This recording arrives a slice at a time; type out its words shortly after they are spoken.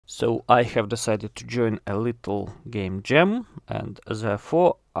So I have decided to join a little game jam, and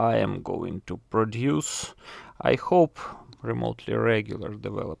therefore I am going to produce, I hope, remotely regular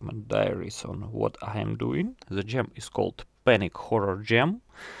development diaries on what I am doing. The jam is called Panic Horror Jam,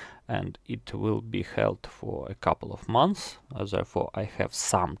 and it will be held for a couple of months. Therefore I have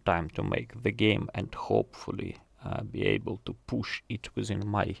some time to make the game and hopefully be able to push it within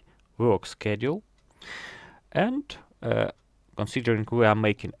my work schedule. And considering we are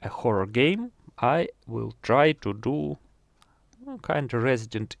making a horror game, I will try to do a kind of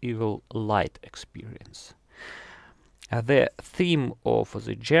Resident Evil light experience. The theme of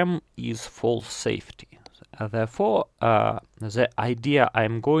the gem is false safety. Therefore, the idea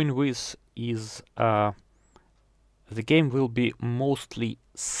I'm going with is the game will be mostly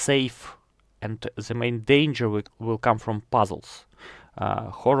safe, and the main danger will come from puzzles.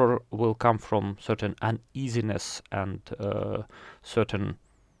 Horror will come from certain uneasiness and certain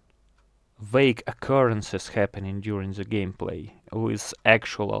vague occurrences happening during the gameplay, with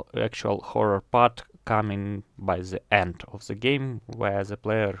actual horror part coming by the end of the game, where the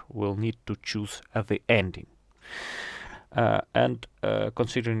player will need to choose the ending. And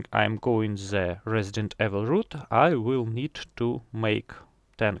considering I'm going the Resident Evil route, I will need to make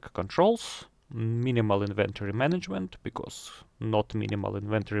tank controls, minimal inventory management, because not minimal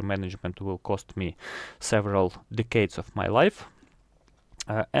inventory management will cost me several decades of my life.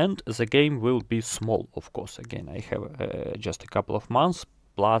 And the game will be small, of course. Again, I have just a couple of months,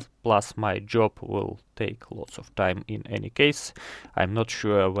 plus my job will take lots of time in any case. I'm not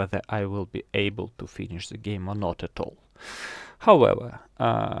sure whether I will be able to finish the game or not at all. However,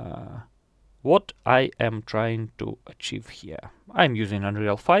 what I am trying to achieve here, I'm using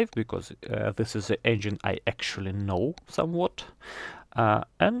Unreal 5 because this is the engine I actually know somewhat.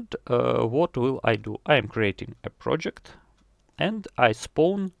 And what will I do? I am creating a project, and I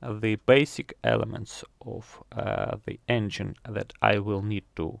spawn the basic elements of the engine that I will need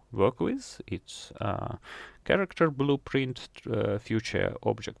to work with. It's character blueprint, future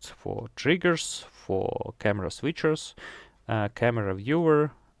objects for triggers, for camera switchers, camera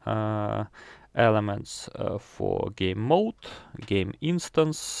viewer, elements for game mode, game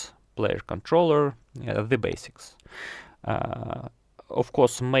instance, player controller, the basics. Of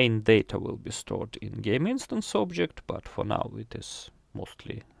course, main data will be stored in game instance object, but for now it is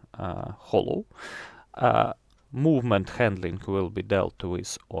mostly hollow. Movement handling will be dealt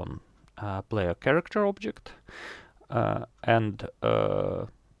with on player character object, and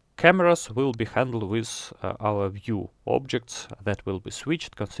cameras will be handled with our view objects that will be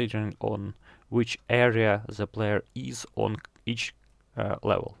switched considering on which area the player is on each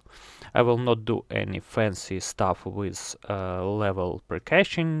level. I will not do any fancy stuff with level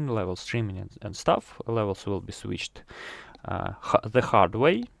precaching, level streaming and stuff. Levels will be switched the hard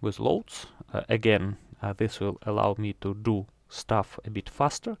way with loads. Again, this will allow me to do stuff a bit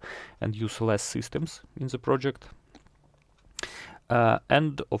faster and use less systems in the project.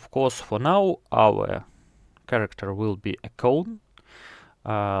 And of course, for now, our character will be a cone.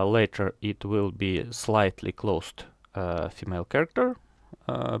 Later, it will be slightly closed female character,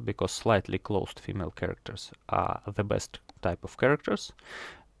 because slightly closed female characters are the best type of characters.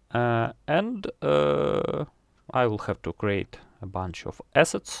 And I will have to create a bunch of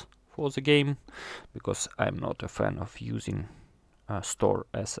assets for the game, because I'm not a fan of using store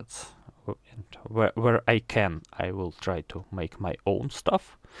assets. And where I can, I will try to make my own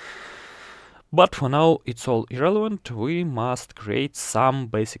stuff. But for now, it's all irrelevant. We must create some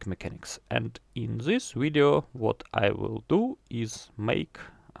basic mechanics. And in this video, what I will do is make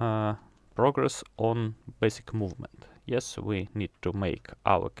progress on basic movement. Yes, we need to make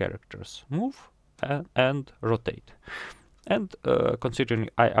our characters move and rotate. And considering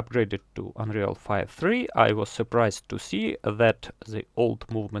I upgraded to Unreal 5.3, I was surprised to see that the old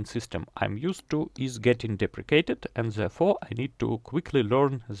movement system I'm used to is getting deprecated, and therefore I need to quickly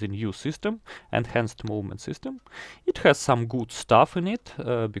learn the new system, enhanced movement system. It has some good stuff in it,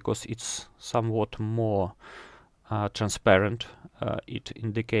 because it's somewhat more transparent. It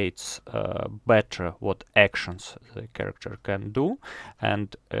indicates better what actions the character can do,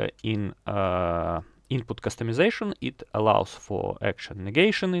 and in input customization, it allows for action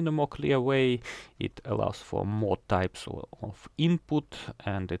negation in a more clear way, it allows for more types of input,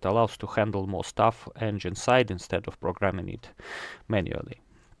 and it allows to handle more stuff engine side instead of programming it manually.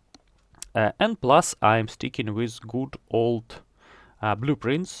 And plus, I'm sticking with good old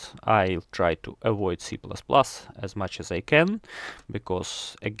blueprints. I'll try to avoid C++ as much as I can,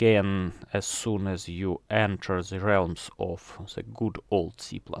 because again, as soon as you enter the realms of the good old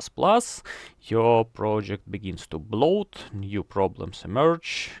C++, your project begins to bloat, new problems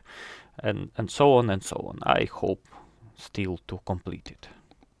emerge, and so on and so on. I hope still to complete it.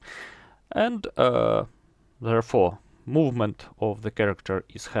 And therefore, movement of the character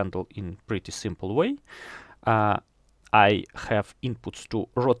is handled in pretty simple way. I have inputs to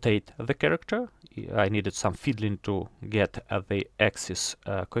rotate the character. I needed some fiddling to get the axis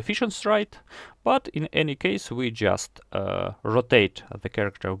coefficients right, but in any case we just rotate the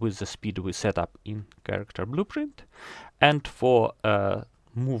character with the speed we set up in character blueprint. And for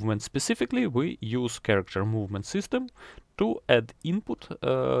movement specifically, we use character movement system to add input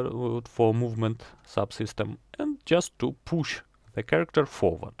for movement subsystem and just to push the character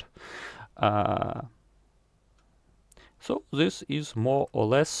forward. So this is more or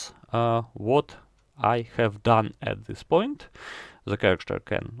less what I have done at this point. The character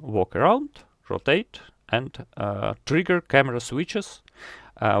can walk around, rotate, and trigger camera switches,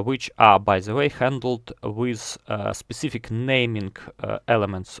 which are, by the way, handled with specific naming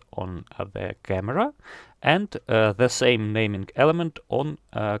elements on the camera, and the same naming element on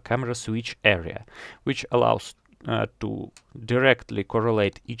camera switch area, which allows to directly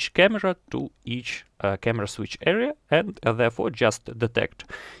correlate each camera to each camera switch area, and therefore just detect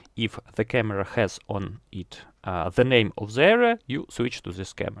if the camera has on it the name of the area, you switch to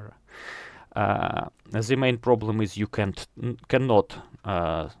this camera. The main problem is you cannot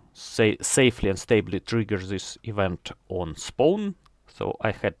safely and stably trigger this event on spawn, so I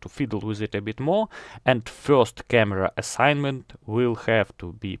had to fiddle with it a bit more, and first camera assignment will have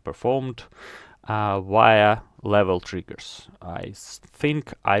to be performed via level triggers. I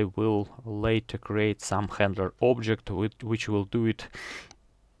think I will later create some handler object which will do it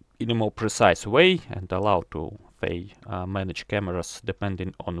in a more precise way and allow to manage cameras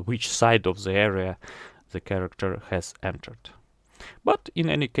depending on which side of the area the character has entered. But in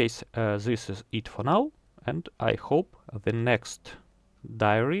any case, this is it for now, and I hope the next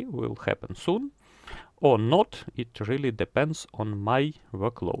diary will happen soon, or not. It really depends on my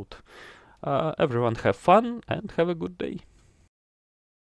workload. Everyone have fun and have a good day.